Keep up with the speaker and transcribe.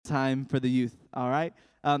time for the youth, all right?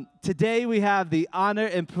 Today we have the honor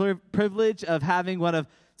and privilege of having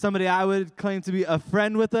somebody I would claim to be a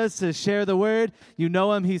friend with us to share the word. You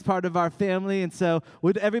know him. He's part of our family. And so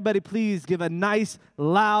would everybody please give a nice,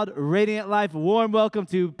 loud, Radiant Life warm welcome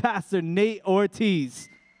to Pastor Nate Ortiz.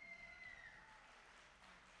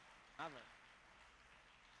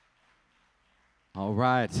 All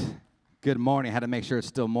right. Good morning. I had to make sure it's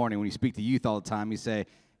still morning. When you speak to youth all the time, you say,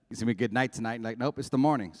 it's going to be a good night tonight. And like, nope, it's the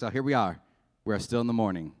morning. So here we are. We're still in the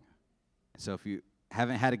morning. So if you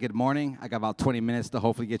haven't had a good morning, I got about 20 minutes to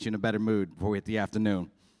hopefully get you in a better mood before we hit the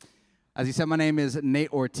afternoon. As you said, my name is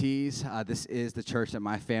Nate Ortiz. This is the church that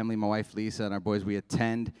my family, my wife Lisa, and our boys, we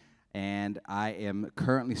attend. And I am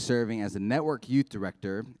currently serving as the network youth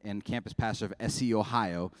director and campus pastor of SC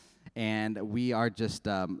Ohio. And we are just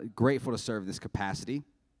grateful to serve this capacity.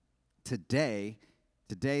 Today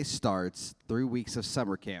starts 3 weeks of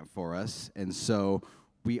summer camp for us. And so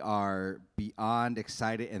we are beyond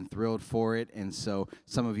excited and thrilled for it, and so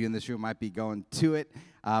some of you in this room might be going to it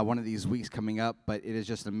one of these weeks coming up, but it is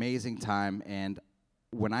just an amazing time, and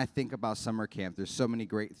when I think about summer camp, there's so many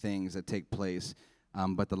great things that take place,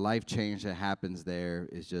 but the life change that happens there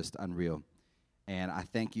is just unreal, and I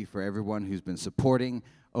thank you for everyone who's been supporting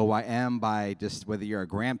OIM by just whether you're a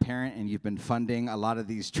grandparent and you've been funding a lot of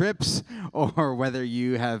these trips, or whether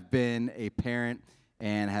you have been a parent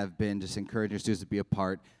and have been just encouraging students to be a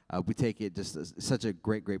part. We take it just as such a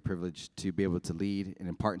great privilege to be able to lead and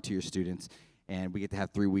impart into your students, and we get to have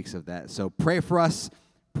 3 weeks of that. So pray for us,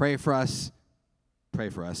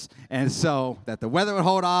 and so that the weather would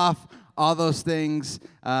hold off, all those things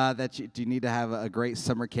that you need to have a great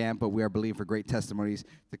summer camp, but we are believing for great testimonies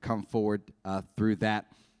to come forward through that.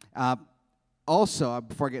 Also,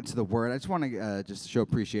 before I get into the word, I just want to just show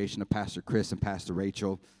appreciation to Pastor Chris and Pastor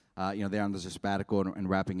Rachel. They're on this sabbatical and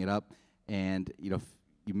wrapping it up. And,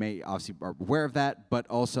 you may obviously are aware of that, but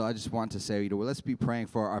also I just want to say, let's be praying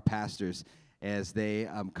for our pastors as they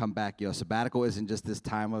come back. Sabbatical isn't just this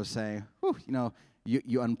time of saying,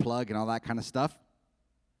 you unplug and all that kind of stuff,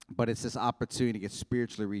 but it's this opportunity to get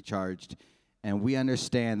spiritually recharged. And we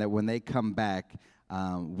understand that when they come back,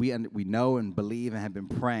 we know and believe and have been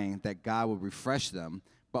praying that God will refresh them,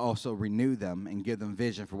 but also renew them and give them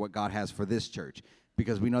vision for what God has for this church.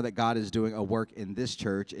 Because we know that God is doing a work in this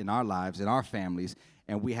church, in our lives, in our families,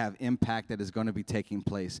 and we have impact that is going to be taking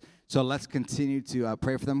place. So let's continue to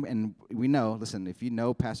pray for them. And we know, listen, if you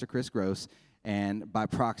know Pastor Chris Gross, and by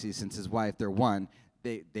proxy, since his wife, they're one,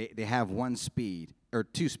 they have one speed, or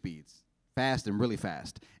two speeds, fast and really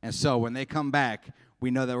fast. And so when they come back, we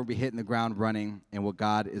know that we'll be hitting the ground running and what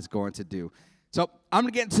God is going to do. So I'm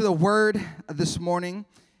going to get into the word this morning.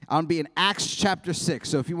 I'm going to be in Acts chapter 6.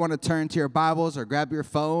 So if you want to turn to your Bibles or grab your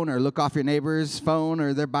phone or look off your neighbor's phone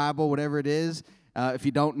or their Bible, whatever it is, if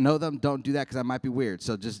you don't know them, don't do that because that might be weird.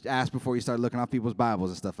 So just ask before you start looking off people's Bibles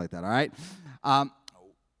and stuff like that, all right?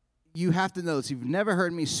 You have to know this. If you've never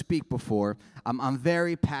heard me speak before, I'm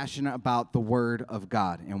very passionate about the Word of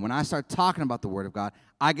God. And when I start talking about the Word of God,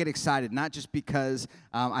 I get excited, not just because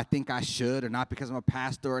I think I should, or not because I'm a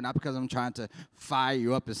pastor, or not because I'm trying to fire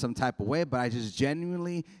you up in some type of way, but I just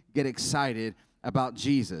genuinely get excited about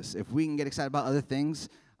Jesus. If we can get excited about other things,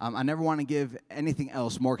 I never want to give anything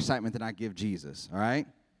else more excitement than I give Jesus, all right?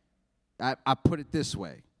 I put it this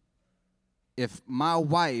way. If my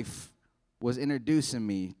wife was introducing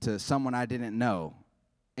me to someone I didn't know,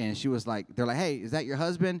 and she was like, they're like, hey, is that your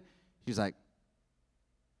husband? She's like,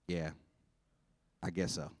 yeah, I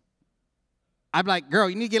guess so. I'm like, girl,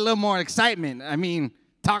 you need to get a little more excitement. I mean,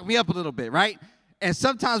 talk me up a little bit, right? And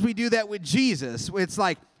sometimes we do that with Jesus. It's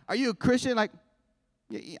like, are you a Christian? Like,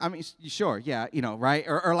 yeah, I mean, sure, yeah, right?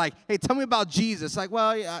 Or like, hey, tell me about Jesus. Like,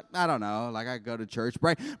 well, yeah, I don't know. Like, I go to church,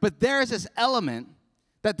 right? But there's this element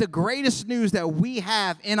that the greatest news that we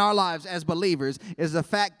have in our lives as believers is the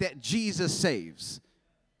fact that Jesus saves.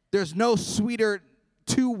 There's no sweeter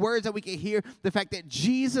two words that we can hear. The fact that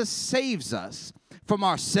Jesus saves us from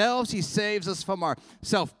ourselves. He saves us from our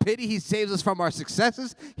self-pity. He saves us from our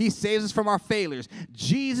successes. He saves us from our failures.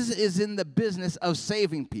 Jesus is in the business of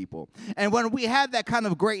saving people. And when we have that kind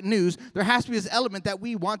of great news, there has to be this element that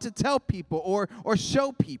we want to tell people or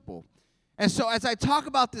show people. And so as I talk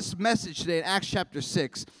about this message today in Acts chapter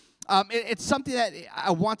 6, it's something that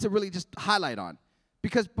I want to really just highlight on.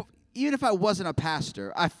 Because even if I wasn't a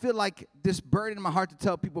pastor, I feel like this burden in my heart to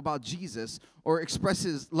tell people about Jesus or express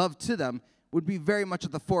his love to them would be very much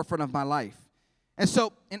at the forefront of my life. And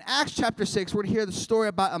so in Acts chapter 6, we're going to hear the story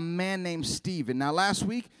about a man named Stephen. Now last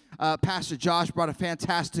week, Pastor Josh brought a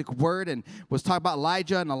fantastic word and was talking about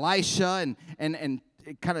Elijah and Elisha and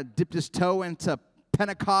kind of dipped his toe into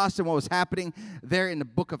Pentecost and what was happening there in the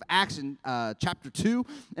book of Acts in chapter 2.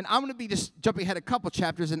 And I'm going to be just jumping ahead a couple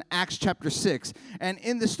chapters in Acts chapter 6 and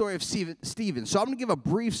in the story of Stephen. So I'm going to give a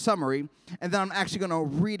brief summary, and then I'm actually going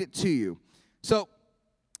to read it to you. So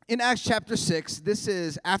in Acts chapter 6, this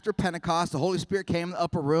is after Pentecost. The Holy Spirit came in the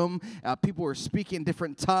upper room. People were speaking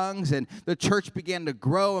different tongues, and the church began to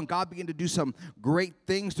grow, and God began to do some great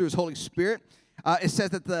things through his Holy Spirit. It says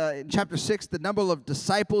that in chapter 6, the number of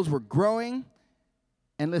disciples were growing.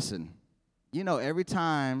 And listen, you know, every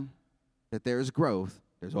time that there is growth,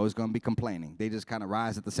 there's always going to be complaining. They just kind of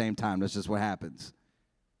rise at the same time. That's just what happens.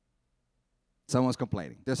 Someone's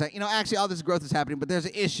complaining. They're saying, you know, actually all this growth is happening, but there's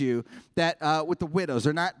an issue that with the widows,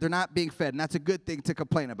 they're not being fed, and that's a good thing to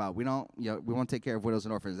complain about. We want to take care of widows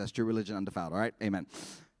and orphans. That's true religion undefiled. All right, amen.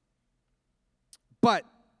 But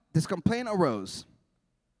this complaint arose,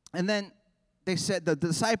 and then they said the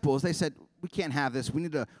disciples. They said, we can't have this. We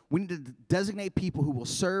need to designate people who will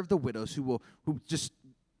serve the widows, who just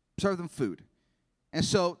serve them food. And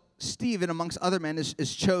so Stephen, amongst other men,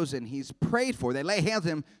 is chosen. He's prayed for. They lay hands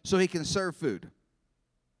on him so he can serve food.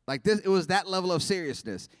 Like this, it was that level of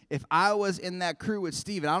seriousness. If I was in that crew with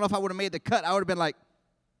Stephen, I don't know if I would have made the cut. I would have been like,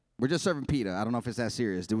 we're just serving pita. I don't know if it's that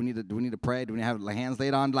serious. Do we need to pray? Do we need to have hands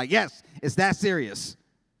laid on? Like, yes, it's that serious.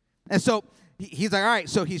 And so he's like, all right.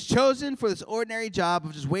 So he's chosen for this ordinary job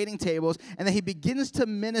of just waiting tables, and then he begins to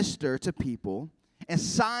minister to people. And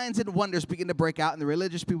signs and wonders begin to break out, and the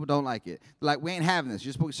religious people don't like it. They're like, we ain't having this.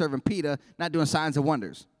 You're supposed to be serving pita, not doing signs and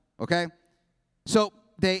wonders. Okay? So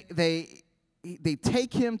they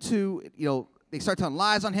take him to, they start telling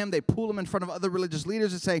lies on him. They pull him in front of other religious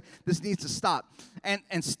leaders and say, this needs to stop.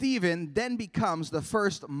 And Stephen then becomes the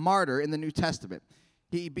first martyr in the New Testament.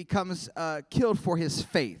 He becomes killed for his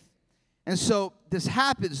faith. And so this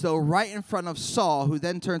happens, though, right in front of Saul, who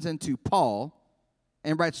then turns into Paul,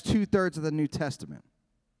 and writes 2/3 of the New Testament.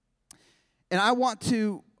 And I want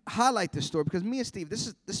to highlight this story because me and Steve,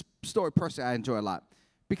 this story personally I enjoy a lot.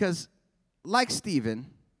 Because like Stephen,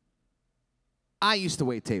 I used to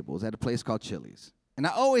wait tables at a place called Chili's. And I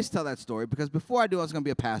always tell that story because before I knew I was going to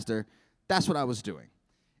be a pastor, that's what I was doing.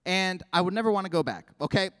 And I would never want to go back,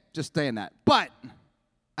 okay? Just saying that. But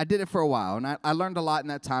I did it for a while, and I learned a lot in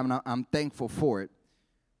that time, and I'm thankful for it.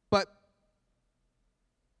 But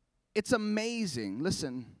it's amazing,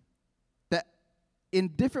 listen, that in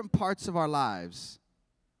different parts of our lives,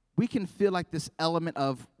 we can feel like this element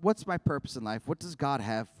of, what's my purpose in life? What does God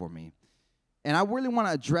have for me? And I really want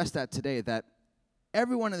to address that today, that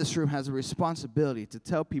everyone in this room has a responsibility to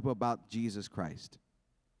tell people about Jesus Christ.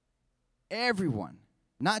 Everyone.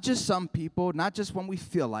 Not just some people, not just when we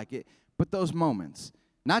feel like it, but those moments.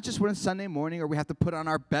 Not just when it's Sunday morning or we have to put on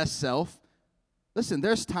our best self. Listen,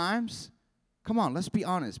 there's times. Come on, let's be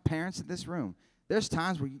honest. Parents in this room, there's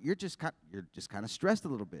times where you're just kind of stressed a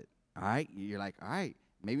little bit, all right? You're like, all right,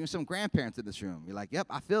 maybe some grandparents in this room. You're like, yep,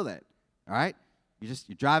 I feel that, all right? You're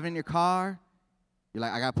driving in your car. You're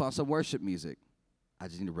like, I got to put on some worship music. I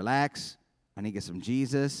just need to relax. I need to get some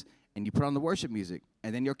Jesus. And you put on the worship music.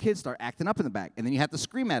 And then your kids start acting up in the back. And then you have to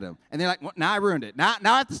scream at them. And they're like, well, now I ruined it. Now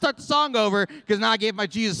I have to start the song over because now I gave my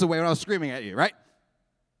Jesus away when I was screaming at you, right?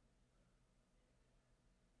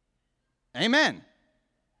 Amen.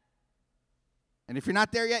 And if you're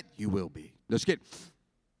not there yet, you will be. Just kidding.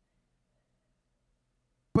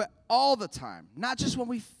 But all the time, not just when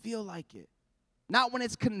we feel like it, not when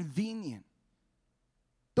it's convenient.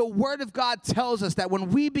 The Word of God tells us that when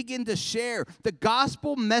we begin to share the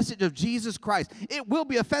gospel message of Jesus Christ, it will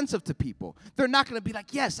be offensive to people. They're not going to be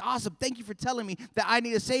like, yes, awesome, thank you for telling me that I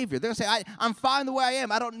need a Savior. They're going to say, I'm fine the way I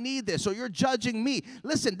am. I don't need this, or you're judging me.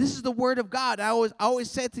 Listen, this is the Word of God. I always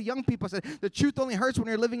say it to young people. I say, the truth only hurts when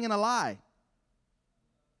you're living in a lie.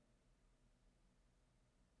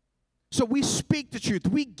 So we speak the truth.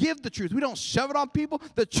 We give the truth. We don't shove it on people.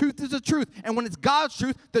 The truth is the truth. And when it's God's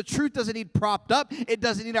truth, the truth doesn't need propped up. It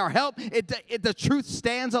doesn't need our help. The truth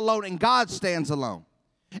stands alone, and God stands alone.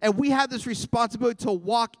 And we have this responsibility to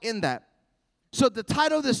walk in that. So the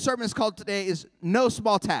title of this sermon is called today is No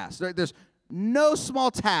Small Task. There's no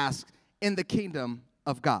small task in the kingdom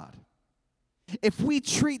of God. If we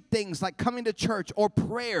treat things like coming to church or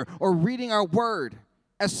prayer or reading our word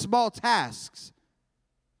as small tasks,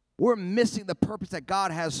 we're missing the purpose that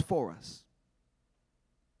God has for us.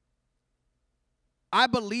 I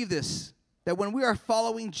believe this, that when we are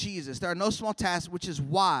following Jesus, there are no small tasks, which is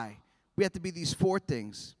why we have to be these 4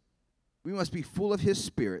 things. We must be full of His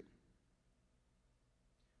Spirit.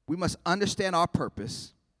 We must understand our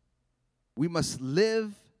purpose. We must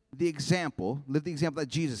live the example that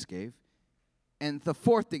Jesus gave. And the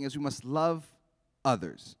 4th thing is we must love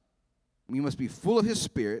others. We must be full of His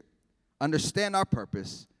Spirit, understand our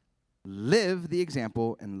purpose, live the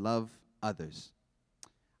example, and love others.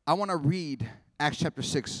 I want to read Acts chapter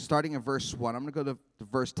 6, starting in verse 1. I'm going to go to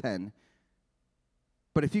verse 10.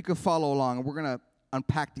 But if you could follow along, we're going to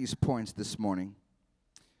unpack these points this morning.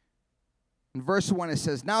 In verse 1, it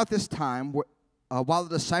says, "Now at this time, while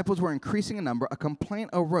the disciples were increasing in number, a complaint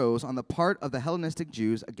arose on the part of the Hellenistic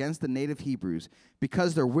Jews against the native Hebrews,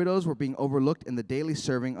 because their widows were being overlooked in the daily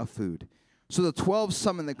serving of food. So the 12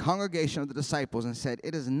 summoned the congregation of the disciples and said,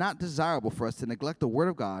 'It is not desirable for us to neglect the word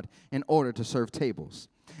of God in order to serve tables.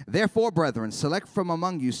 Therefore, brethren, select from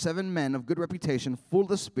among you 7 men of good reputation, full of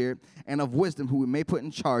the Spirit and of wisdom, who we may put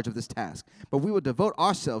in charge of this task. But we will devote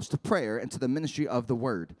ourselves to prayer and to the ministry of the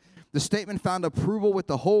word.' The statement found approval with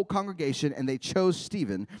the whole congregation, and they chose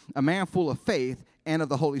Stephen, a man full of faith and of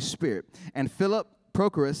the Holy Spirit, and Philip,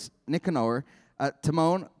 Prochorus, Nicanor,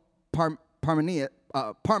 Timon,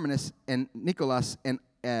 Parmenas, and Nicholas, and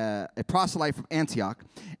a proselyte from Antioch.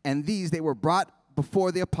 And these they were brought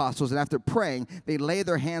before the apostles, and after praying, they laid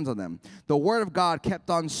their hands on them. The word of God kept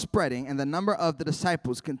on spreading, and the number of the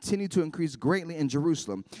disciples continued to increase greatly in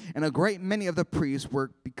Jerusalem, and a great many of the priests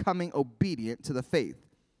were becoming obedient to the faith.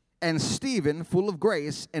 And Stephen, full of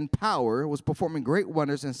grace and power, was performing great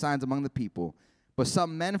wonders and signs among the people. But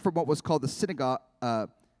some men from what was called the synagogue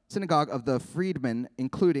of the freedmen,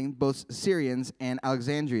 including both Syrians and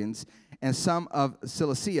Alexandrians, and some of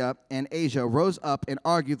Cilicia and Asia, rose up and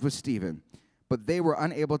argued with Stephen. But they were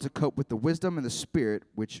unable to cope with the wisdom and the spirit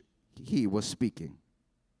which he was speaking."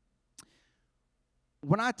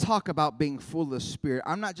 When I talk about being full of the Spirit,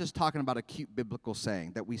 I'm not just talking about a cute biblical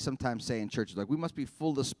saying that we sometimes say in churches, like we must be full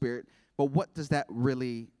of the Spirit, but what does that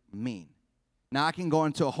really mean? Now, I can go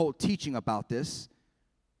into a whole teaching about this,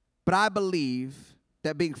 but I believe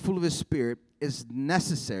that being full of His Spirit is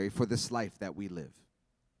necessary for this life that we live.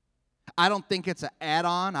 I don't think it's an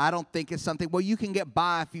add-on. I don't think it's something, well, you can get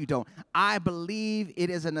by if you don't. I believe it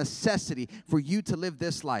is a necessity for you to live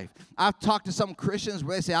this life. I've talked to some Christians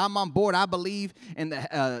where they say, I'm on board. I believe in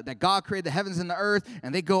that God created the heavens and the earth,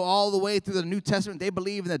 and they go all the way through the New Testament. They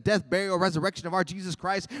believe in the death, burial, resurrection of our Jesus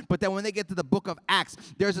Christ. But then when they get to the book of Acts,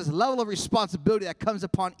 there's this level of responsibility that comes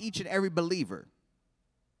upon each and every believer.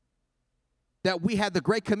 That we had the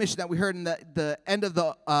Great Commission that we heard in the end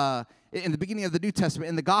of in the beginning of the New Testament,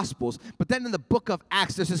 in the Gospels. But then in the book of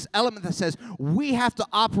Acts, there's this element that says we have to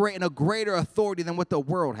operate in a greater authority than what the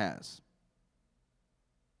world has.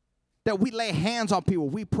 That we lay hands on people,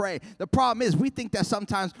 we pray. The problem is we think that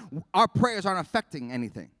sometimes our prayers aren't affecting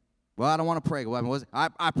anything. Well, I don't want to pray. Well,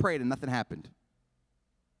 I prayed and nothing happened.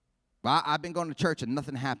 Well, I've been going to church and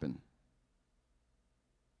nothing happened.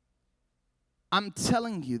 I'm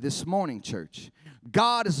telling you this morning, church,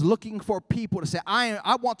 God is looking for people to say,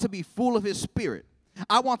 I want to be full of His Spirit.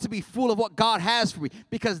 I want to be full of what God has for me,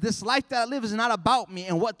 because this life that I live is not about me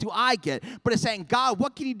and what do I get, but it's saying, God,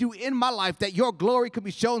 what can you do in my life that your glory can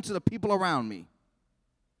be shown to the people around me?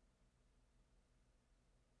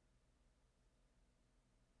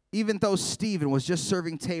 Even though Stephen was just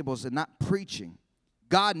serving tables and not preaching,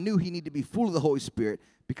 God knew he needed to be full of the Holy Spirit,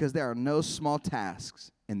 because there are no small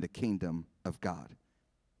tasks in the kingdom of God.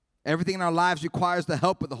 Everything in our lives requires the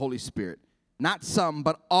help of the Holy Spirit. Not some,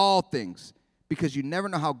 but all things, because you never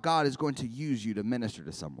know how God is going to use you to minister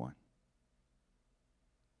to someone.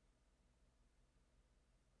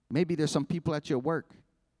 Maybe there's some people at your work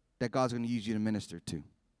that God's going to use you to minister to.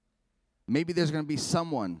 Maybe there's going to be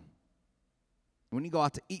someone, when you go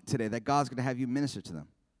out to eat today, that God's going to have you minister to them.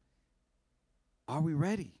 Are we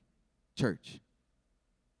ready, church?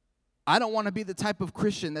 I don't want to be the type of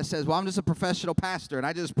Christian that says, well, I'm just a professional pastor, and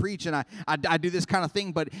I just preach, and I do this kind of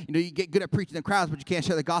thing, but you get good at preaching in crowds, but you can't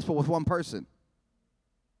share the gospel with one person.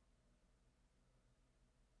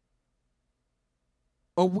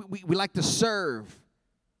 Or we like to serve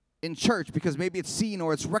in church because maybe it's seen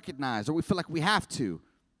or it's recognized, or we feel like we have to.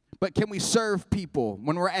 But can we serve people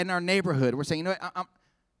when we're in our neighborhood? We're saying, you know what,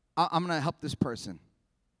 I'm going to help this person.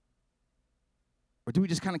 Or do we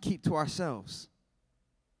just kind of keep to ourselves?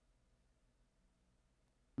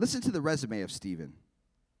 Listen to the resume of Stephen.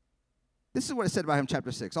 This is what it said about him,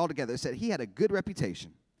 chapter 6. Altogether, it said he had a good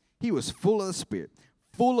reputation. He was full of the Spirit,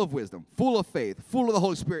 full of wisdom, full of faith, full of the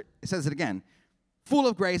Holy Spirit. It says it again. Full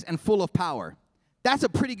of grace and full of power. That's a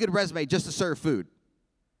pretty good resume just to serve food.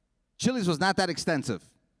 Chili's was not that extensive.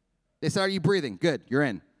 They said, are you breathing? Good, you're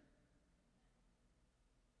in.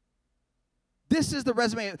 This is the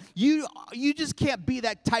resume. You just can't be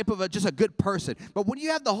that type of just a good person. But when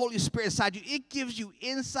you have the Holy Spirit inside you, it gives you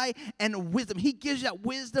insight and wisdom. He gives you that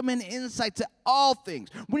wisdom and insight to all things.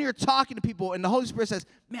 When you're talking to people and the Holy Spirit says,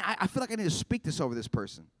 man, I feel like I need to speak this over this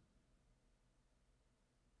person.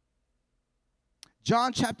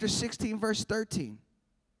 John chapter 16, verse 13.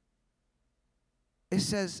 It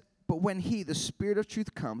says, but when he, the Spirit of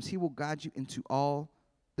truth, comes, he will guide you into all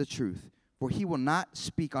the truth. For he will not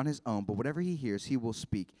speak on his own, but whatever he hears, he will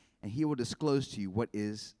speak, and he will disclose to you what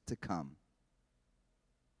is to come.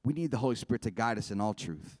 We need the Holy Spirit to guide us in all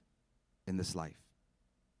truth in this life.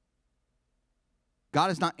 God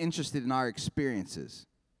is not interested in our experiences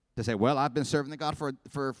to say, well, I've been serving the God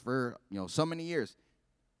for so many years.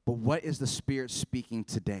 But what is the Spirit speaking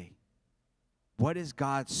today? What is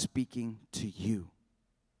God speaking to you?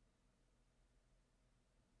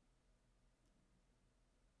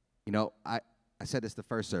 You know, I said this the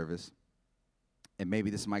first service, and maybe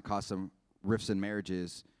this might cause some rifts in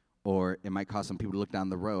marriages, or it might cause some people to look down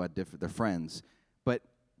the road at their friends. But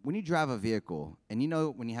when you drive a vehicle, and you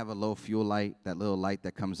know when you have a low fuel light, that little light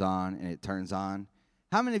that comes on and it turns on,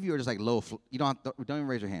 how many of you are just like you don't even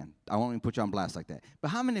raise your hand. I won't even put you on blast like that. But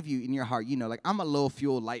how many of you in your heart, like, I'm a low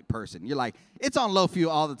fuel light person. You're like, it's on low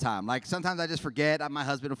fuel all the time. Like, sometimes I just forget. My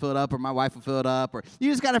husband will fill it up, or my wife will fill it up, or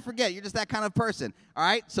you just got to forget. You're just that kind of person, all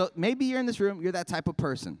right? So maybe you're in this room. You're that type of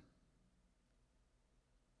person.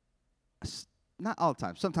 Not all the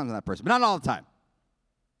time. Sometimes I'm that person, but not all the time.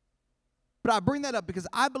 But I bring that up because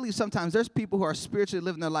I believe sometimes there's people who are spiritually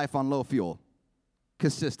living their life on low fuel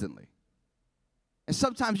consistently. And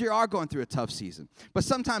sometimes you are going through a tough season. But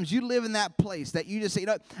sometimes you live in that place that you just say,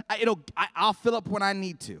 I'll fill up when I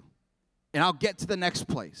need to. And I'll get to the next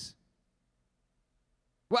place.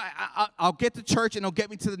 Well, I'll get to church and it'll get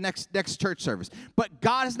me to the next church service. But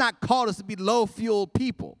God has not called us to be low-fuel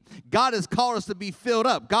people. God has called us to be filled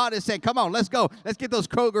up. God is saying, come on, let's go. Let's get those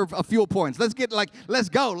Kroger fuel points. Let's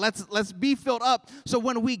go. Let's be filled up. So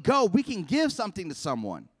when we go, we can give something to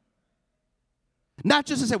someone. Not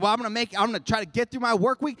just to say, well, I'm going to try to get through my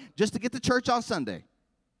work week just to get to church on Sunday.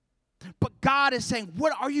 But God is saying,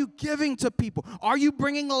 what are you giving to people? Are you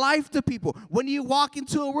bringing life to people? When you walk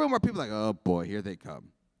into a room where people are like, oh, boy, here they come.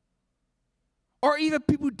 Or even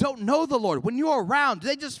people who don't know the Lord. When you're around,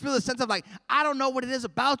 they just feel a sense of like, I don't know what it is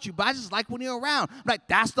about you, but I just like when you're around. I'm like,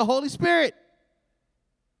 that's the Holy Spirit.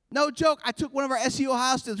 No joke. I took one of our SU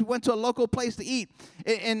Ohio students. We went to a local place to eat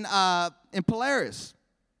in Polaris.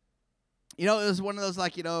 It was one of those,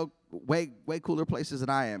 way cooler places than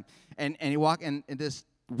I am. And this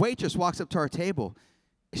waitress walks up to our table.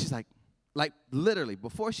 And she's like, literally,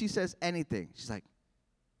 before she says anything, she's like,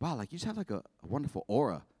 wow, you just have, a wonderful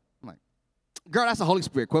aura. I'm like, girl, that's the Holy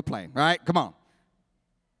Spirit. Quit playing, all right? Come on.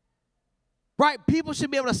 Right? People should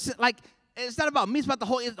be able to sit, it's not about me. It's about the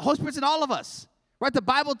Holy Spirit's in all of us. Right? The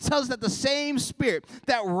Bible tells us that the same Spirit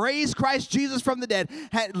that raised Christ Jesus from the dead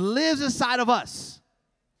lives inside of us.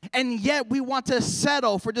 And yet we want to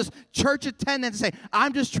settle for just church attendance and say,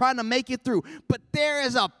 I'm just trying to make it through. But there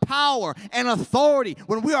is a power and authority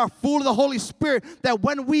when we are full of the Holy Spirit that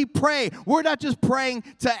when we pray, we're not just praying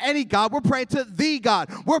to any God. We're praying to the God.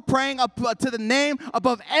 We're praying up to the name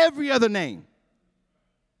above every other name.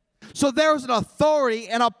 So there's an authority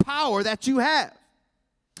and a power that you have.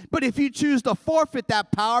 But if you choose to forfeit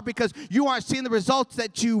that power because you aren't seeing the results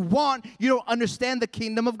that you want, you don't understand the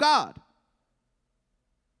kingdom of God.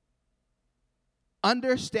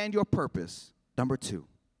 Understand your purpose. Number 2.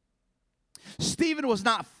 Stephen was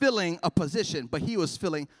not filling a position, but he was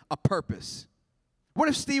filling a purpose. What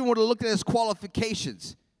if Stephen would have looked at his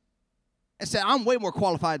qualifications and said, I'm way more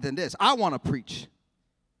qualified than this. I want to preach.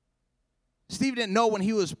 Stephen didn't know when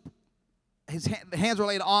his hands were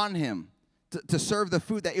laid on him to serve the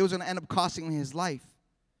food that it was going to end up costing him his life.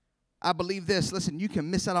 I believe this. Listen, you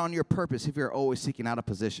can miss out on your purpose if you're always seeking out a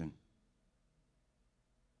position.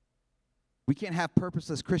 We can't have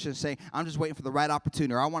purposeless Christians saying, I'm just waiting for the right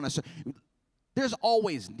opportunity, or I want to serve. There's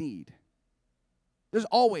always need. There's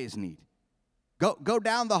always need. Go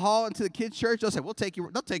down the hall into the kids' church. They'll say, they'll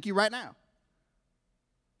take you right now.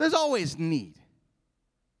 There's always need.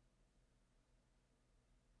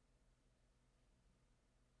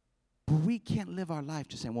 But we can't live our life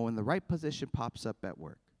just saying, well, when the right position pops up at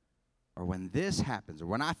work, or when this happens, or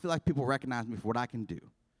when I feel like people recognize me for what I can do.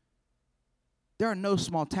 There are no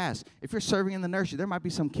small tasks. If you're serving in the nursery, there might be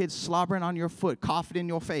some kids slobbering on your foot, coughing in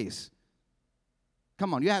your face.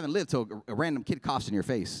 Come on, you haven't lived till a random kid coughs in your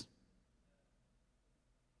face.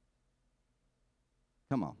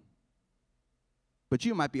 Come on. But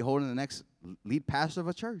you might be holding the next lead pastor of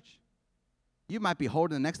a church. You might be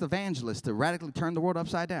holding the next evangelist to radically turn the world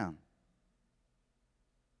upside down.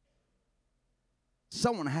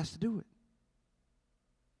 Someone has to do it.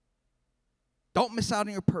 Don't miss out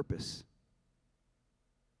on your purpose.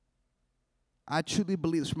 I truly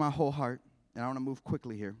believe this from my whole heart, and I want to move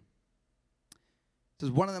quickly here. It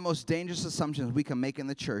says one of the most dangerous assumptions we can make in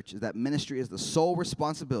the church is that ministry is the sole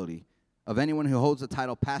responsibility of anyone who holds the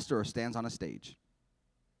title pastor or stands on a stage.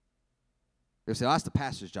 They say, oh, that's the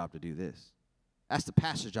pastor's job to do this. That's the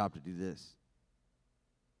pastor's job to do this.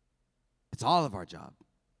 It's all of our job.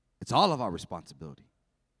 It's all of our responsibility.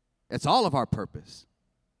 It's all of our purpose.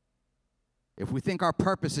 If we think our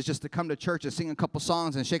purpose is just to come to church and sing a couple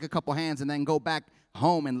songs and shake a couple hands and then go back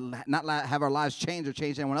home and not have our lives change or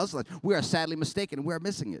change anyone else's life, we are sadly mistaken. We are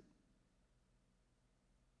missing it.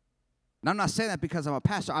 And I'm not saying that because I'm a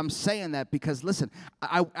pastor. I'm saying that because, listen,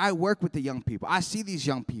 I work with the young people. I see these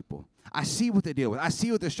young people. I see what they deal with. I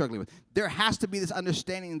see what they're struggling with. There has to be this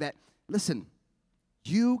understanding that, listen,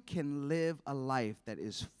 you can live a life that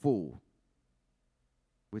is full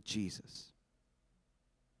with Jesus.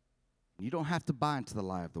 You don't have to buy into the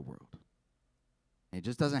lie of the world. It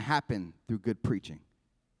just doesn't happen through good preaching.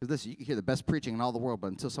 Because listen, you can hear the best preaching in all the world, but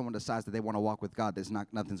until someone decides that they want to walk with God,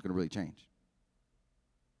 nothing's going to really change.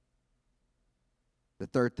 The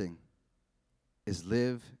third thing is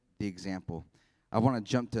live the example. I want to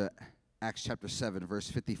jump to Acts chapter 7, verse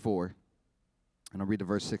 54, and I'll read to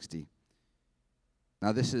verse 60.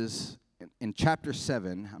 Now this is, in chapter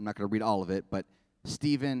 7, I'm not going to read all of it, but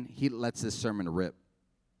Stephen, he lets this sermon rip.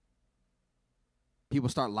 People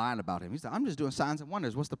start lying about him. He's like, I'm just doing signs and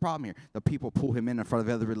wonders. What's the problem here? The people pull him in front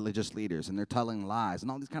of other religious leaders, and they're telling lies and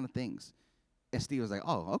all these kind of things. And Steve was like,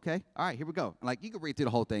 oh, okay. All right, here we go. And like, you can read through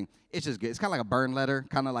the whole thing. It's just good. It's kind of like a burn letter,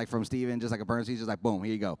 kind of like from Stephen, just like a burn. He's just like, boom,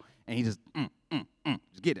 here you go. And he just,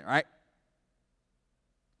 just get it, all right?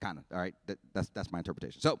 Kind of, all right? That's my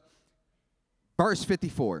interpretation. So, verse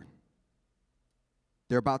 54.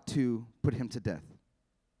 They're about to put him to death.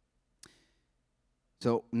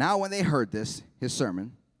 So now when they heard this, his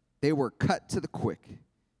sermon, they were cut to the quick,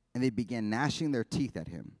 and they began gnashing their teeth at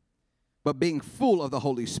him. But being full of the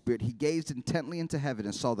Holy Spirit, he gazed intently into heaven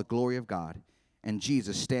and saw the glory of God and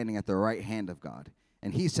Jesus standing at the right hand of God.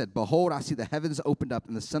 And he said, behold, I see the heavens opened up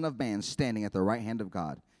and the Son of Man standing at the right hand of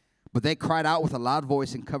God. But they cried out with a loud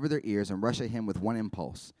voice and covered their ears and rushed at him with one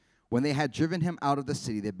impulse. When they had driven him out of the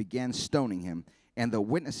city, they began stoning him, and the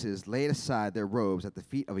witnesses laid aside their robes at the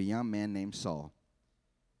feet of a young man named Saul.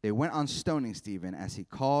 They went on stoning Stephen as he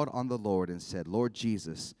called on the Lord and said, Lord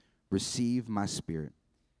Jesus, receive my spirit.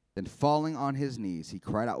 Then falling on his knees, he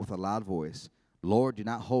cried out with a loud voice, Lord, do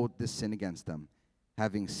not hold this sin against them.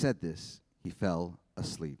 Having said this, he fell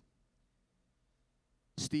asleep.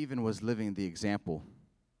 Stephen was living the example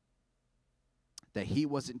that he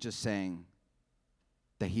wasn't just saying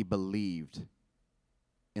that he believed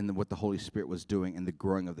in what the Holy Spirit was doing in the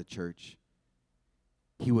growing of the church.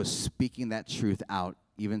 He was speaking that truth out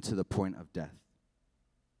even to the point of death.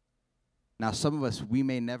 Now, some of us, we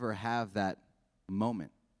may never have that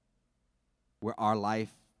moment where our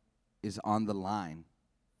life is on the line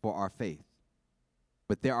for our faith.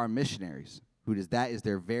 But there are missionaries that is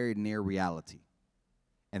their very near reality.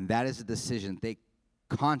 And that is a decision they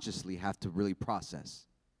consciously have to really process.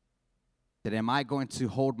 That am I going to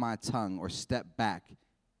hold my tongue or step back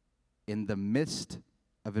in the midst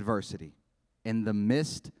of adversity, in the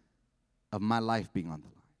midst of my life being on the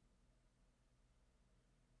line?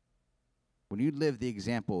 When you live the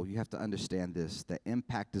example, you have to understand this, that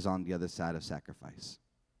impact is on the other side of sacrifice.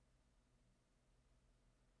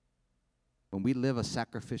 When we live a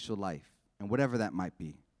sacrificial life, and whatever that might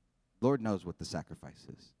be, Lord knows what the sacrifice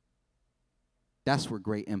is. That's where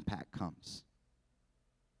great impact comes.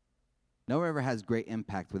 No one ever has great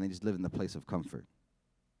impact when they just live in the place of comfort.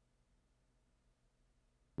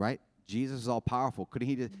 Right? Jesus is all powerful. Could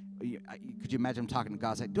you imagine him talking to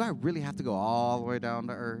God, saying, do I really have to go all the way down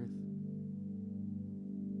to earth?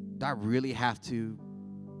 Do I really have to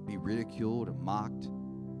be ridiculed and mocked?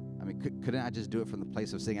 I mean, couldn't I just do it from the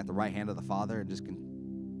place of sitting at the right hand of the Father and just seems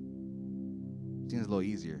a little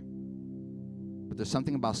easier. But there's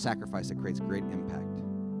something about sacrifice that creates great impact.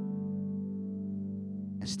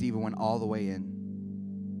 And Stephen went all the way in.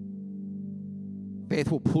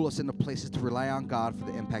 Faith will pull us into places to rely on God for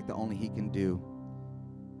the impact that only he can do.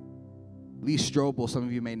 Lee Strobel, some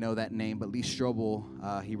of you may know that name, but Lee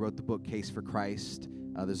Strobel, he wrote the book Case for Christ.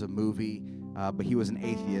 There's a movie, but he was an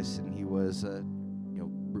atheist, and he was a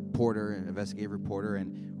reporter, an investigative reporter,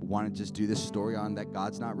 and wanted to just do this story on that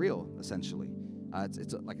God's not real, essentially.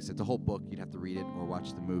 It's like I said, it's a whole book. You'd have to read it or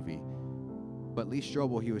watch the movie. But Lee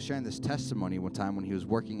Strobel, he was sharing this testimony one time when he was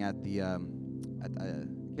working at the, I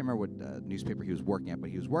can't remember what newspaper he was working at, but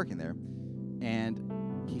he was working there,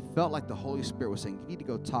 and he felt like the Holy Spirit was saying, you need to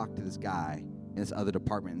go talk to this guy in this other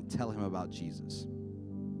department and tell him about Jesus.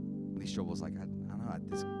 Lee Strobel was like, I don't know, I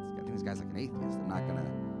think this guy's like an atheist. I'm not going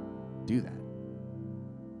to do that.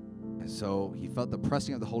 And so he felt the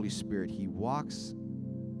pressing of the Holy Spirit. He walks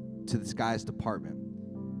to this guy's department.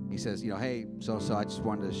 He says, hey, so-and-so, I just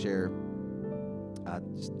wanted to share,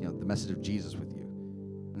 the message of Jesus with you.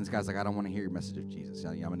 And this guy's like, I don't want to hear your message of Jesus.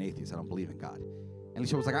 I'm an atheist. I don't believe in God. And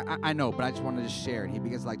Alicia was like, I know, but I just wanted to share. And he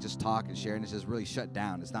begins to just talk and share, and it's just really shut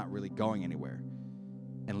down. It's not really going anywhere.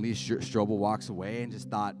 And Alicia Strobel walks away and just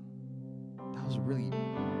thought, that was really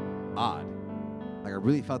odd. I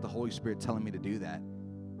really felt the Holy Spirit telling me to do that.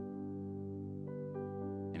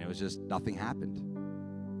 And it was just, nothing happened.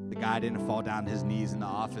 The guy didn't fall down to his knees in the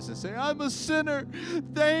office and say, I'm a sinner.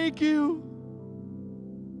 Thank you.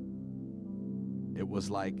 It was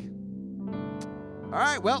like, all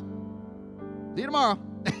right, well, see you tomorrow.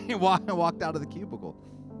 He walked out of the cubicle.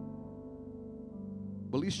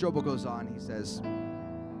 But Lee Strobel goes on. He says,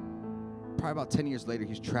 probably about 10 years later,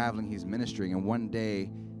 he's traveling, he's ministering, and one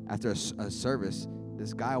day after a service,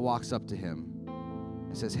 this guy walks up to him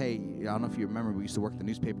and says, hey, I don't know if you remember, we used to work the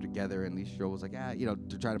newspaper together, and Lee Strobel was like,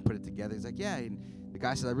 to try to put it together. He's like, yeah. And the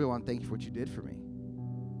guy says, I really want to thank you for what you did for me.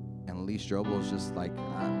 And Lee Strobel was just like,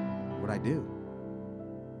 what'd I do?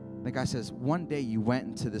 And the guy says, one day you went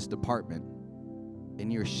into this department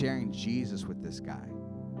and you were sharing Jesus with this guy.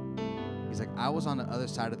 He's like, I was on the other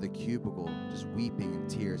side of the cubicle just weeping in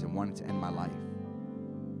tears and wanting to end my life.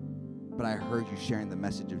 But I heard you sharing the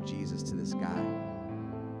message of Jesus to this guy.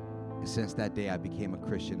 And since that day, I became a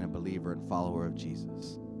Christian and believer and follower of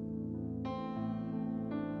Jesus.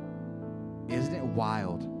 Isn't it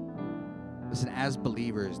wild? Listen, as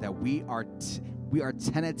believers, that we are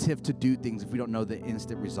tentative to do things if we don't know the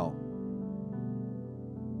instant result.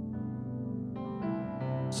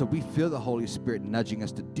 So we feel the Holy Spirit nudging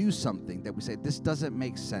us to do something that we say, this doesn't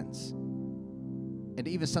make sense. And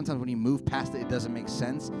even sometimes when you move past it, it doesn't make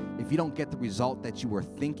sense. If you don't get the result that you were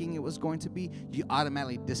thinking it was going to be, you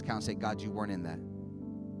automatically discount and say, God, you weren't in that.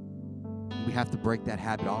 We have to break that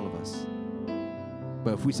habit, all of us.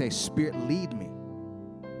 But if we say, Spirit, lead me.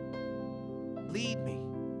 Lead me.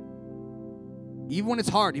 Even when it's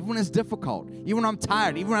hard, even when it's difficult, even when I'm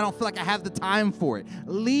tired, even when I don't feel like I have the time for it,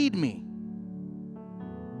 lead me.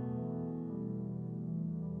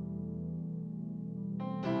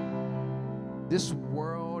 This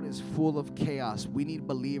world is full of chaos. We need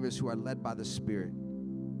believers who are led by the Spirit.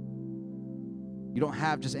 You don't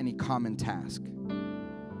have just any common task.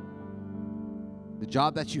 The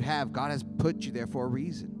job that you have, God has put you there for a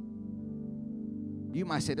reason. You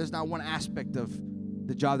might say, there's not one aspect of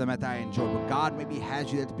the job that I enjoy, but God maybe has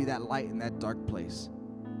you there to be that light in that dark place.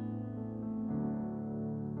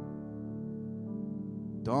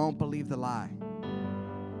 Don't believe the lie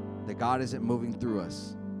that God isn't moving through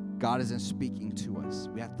us. God isn't speaking to us.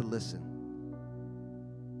 We have to listen.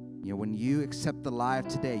 When you accept the lie of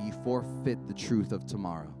today, you forfeit the truth of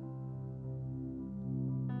tomorrow.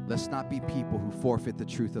 Let's not be people who forfeit the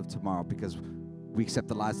truth of tomorrow because we accept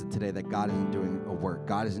the lies of today that God isn't doing a work.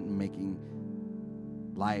 God isn't making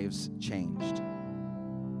lives changed.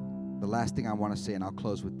 The last thing I want to say, and I'll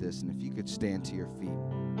close with this, and if you could stand to your feet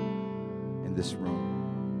in this room.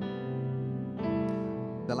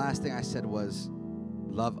 The last thing I said was,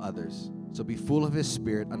 love others. So be full of His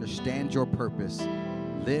Spirit, understand your purpose,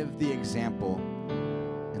 live the example,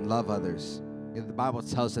 and love others. The Bible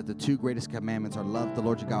tells us that the two greatest commandments are love the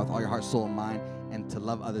Lord your God with all your heart, soul, and mind, and to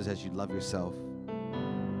love others as you love yourself.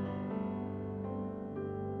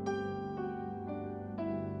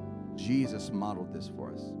 Jesus modeled this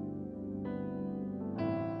for us.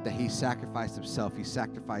 That He sacrificed Himself. He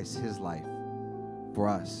sacrificed His life for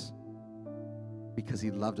us because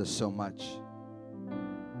He loved us so much.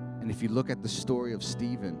 And if you look at the story of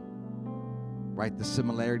Stephen, right, the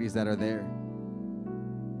similarities that are there,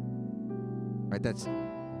 right, that's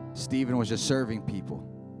Stephen was just serving people.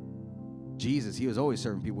 Jesus, He was always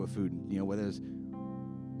serving people with food, whether it's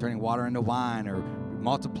turning water into wine or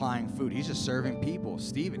multiplying food. He's just serving people.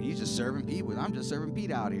 Stephen, he's just serving people. I'm just serving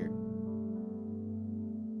Pete out here.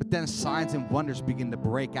 But then signs and wonders begin to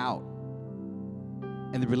break out.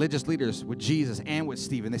 And the religious leaders with Jesus and with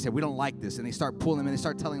Stephen, they said, we don't like this. And they start pulling them and they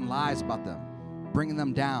start telling lies about them, bringing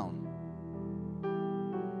them down.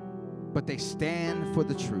 But they stand for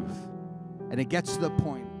the truth. And it gets to the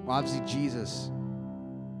point where obviously Jesus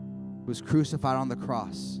was crucified on the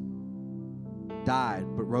cross, died,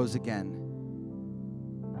 but rose again.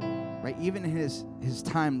 Right? Even in his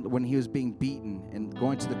time when He was being beaten and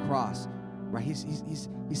going to the cross, right? He's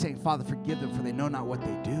saying, Father, forgive them, for they know not what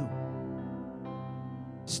they do.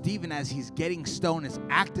 Stephen, as he's getting stoned, is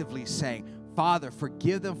actively saying, Father,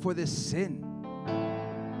 forgive them for this sin.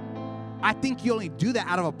 I think you only do that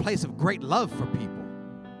out of a place of great love for people.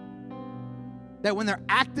 That when they're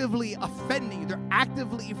actively offending, they're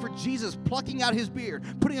actively for Jesus, plucking out his beard,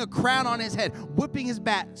 putting a crown on his head, whipping his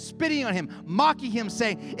bat, spitting on him, mocking him,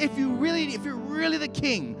 saying, if you're really the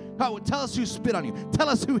king, tell us who spit on you. Tell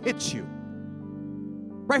us who hit you.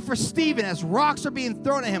 Right? For Stephen, as rocks are being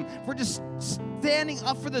thrown at him, for just standing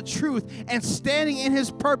up for the truth and standing in his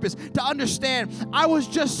purpose, to understand, I was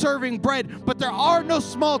just serving bread, but there are no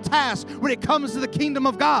small tasks when it comes to the kingdom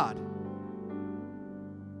of God.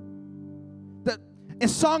 In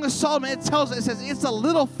Song of Solomon, it says, it's the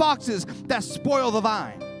little foxes that spoil the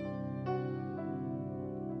vine.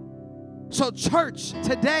 So church,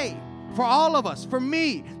 today, for all of us, for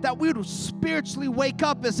me, that we would spiritually wake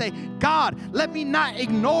up and say, God, let me not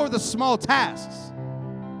ignore the small tasks.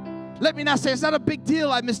 Let me not say, it's not a big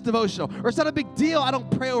deal I miss devotional, or it's not a big deal I don't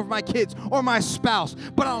pray over my kids or my spouse,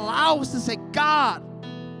 but allow us to say, God,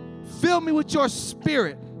 fill me with your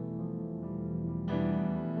spirit,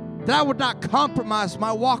 that I would not compromise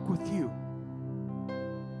my walk with you,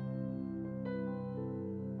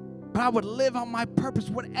 but I would live on my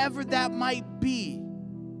purpose, whatever that might be.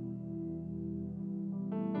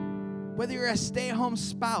 Whether you're a stay-at-home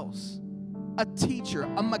spouse, a teacher,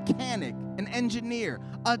 a mechanic, an engineer,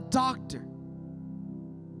 a doctor,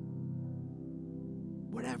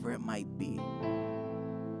 whatever it might be,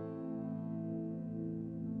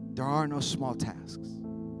 there are no small tasks.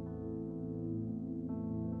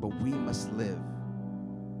 But we must live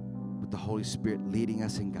with the Holy Spirit leading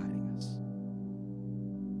us and guiding us.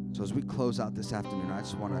 So as we close out this afternoon, I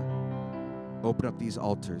just want to open up these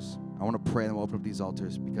altars. I want to pray and we'll open up these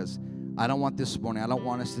altars, because I don't want this morning, I don't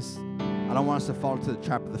want us to fall into the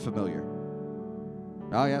trap of the familiar.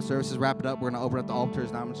 Oh yeah, service is wrapping up. We're going to open up the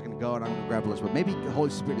altars. Now I'm just going to go and I'm going to grab a list. But maybe the Holy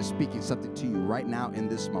Spirit is speaking something to you right now in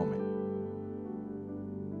this moment.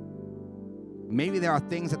 Maybe there are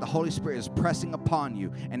things that the Holy Spirit is pressing upon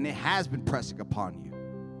you, and it has been pressing upon you.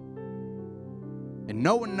 And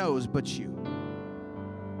no one knows but you.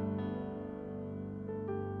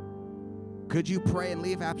 Could you pray and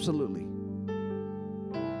leave? Absolutely.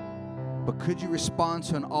 But could you respond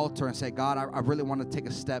to an altar and say, God, I really want to take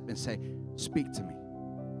a step and say, speak to me.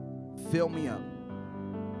 Fill me up.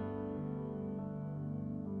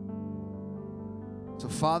 So,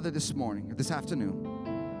 Father, this morning, or this afternoon,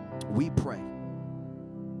 we pray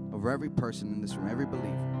over every person in this room, every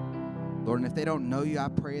believer. Lord, and if they don't know you, I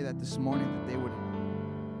pray that this morning that they would,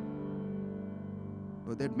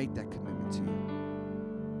 Lord, they'd make that commitment to you.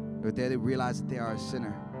 Lord, they'd realize that they are a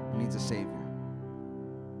sinner who needs a Savior.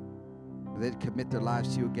 Lord, they'd commit their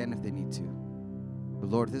lives to you again if they need to. But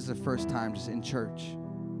Lord, this is the first time just in church.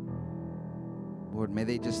 Lord, may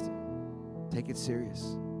they just take it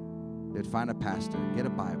serious. They'd find a pastor, get a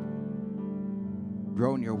Bible,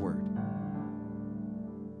 grow in your word.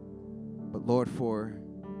 But Lord, for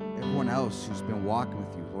everyone else who's been walking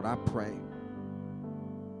with you, Lord, I pray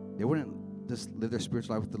they wouldn't just live their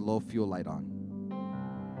spiritual life with the low fuel light on,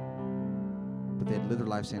 but they'd live their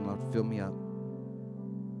life saying, Lord, fill me up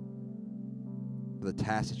for the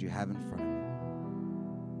tasks that you have in front of me.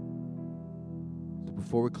 So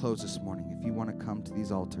before we close this morning, if you want to come to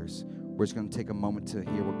these altars, we're just going to take a moment to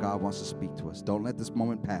hear what God wants to speak to us. Don't let this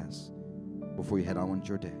moment pass before you head on with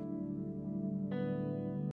your day.